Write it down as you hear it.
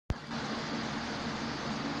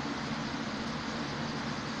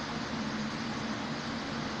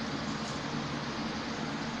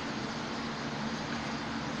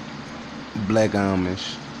Black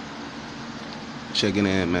Amish. Checking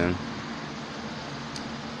in, man.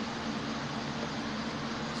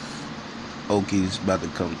 Okie's about to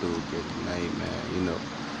come through again tonight, man.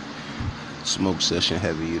 Smoke session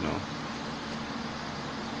heavy.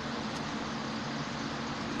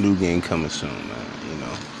 New game coming soon, man. You know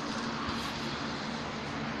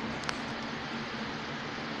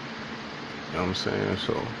what I'm saying?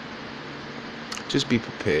 So, just be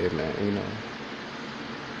prepared, man.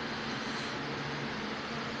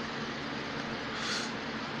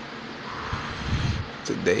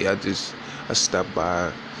 Today, I stopped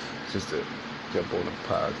by just to jump on a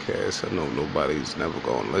podcast. I know nobody's never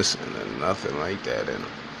gonna listen and nothing like that, and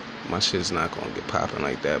my shit's not gonna get popping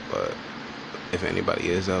like that. But if anybody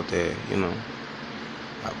is out there,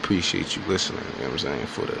 I appreciate you listening. You know what I'm saying?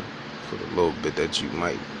 For the little bit that you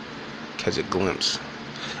might catch a glimpse.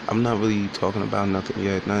 I'm not really talking about nothing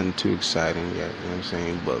yet, nothing too exciting yet. You know what I'm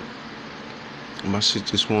saying? But my shit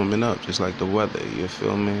just warming up, just like the weather. You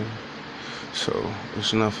feel me? So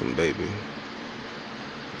it's nothing, baby.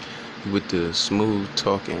 With the smooth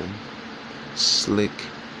talking, slick,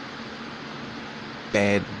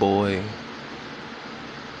 bad boy,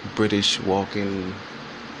 British walking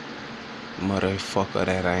motherfucker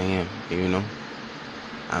that I am,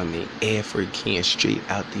 I mean, African, straight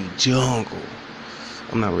out the jungle.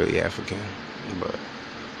 I'm not really African, but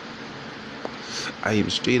I am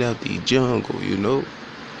straight out the jungle.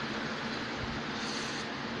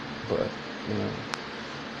 But,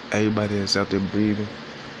 everybody that's out there breathing,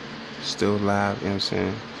 still alive, you know what I'm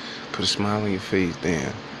saying? Put a smile on your face,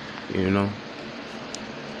 damn,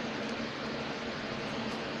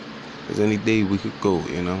 There's any day we could go,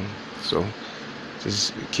 So,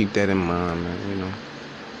 just keep that in mind, man,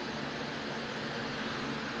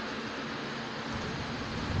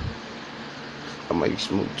 I might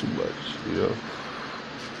smoke too much,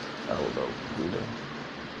 I don't know,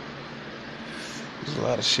 There's a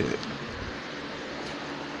lot of shit.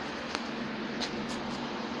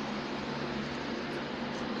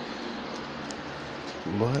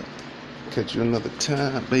 But catch you another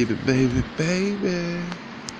time, baby.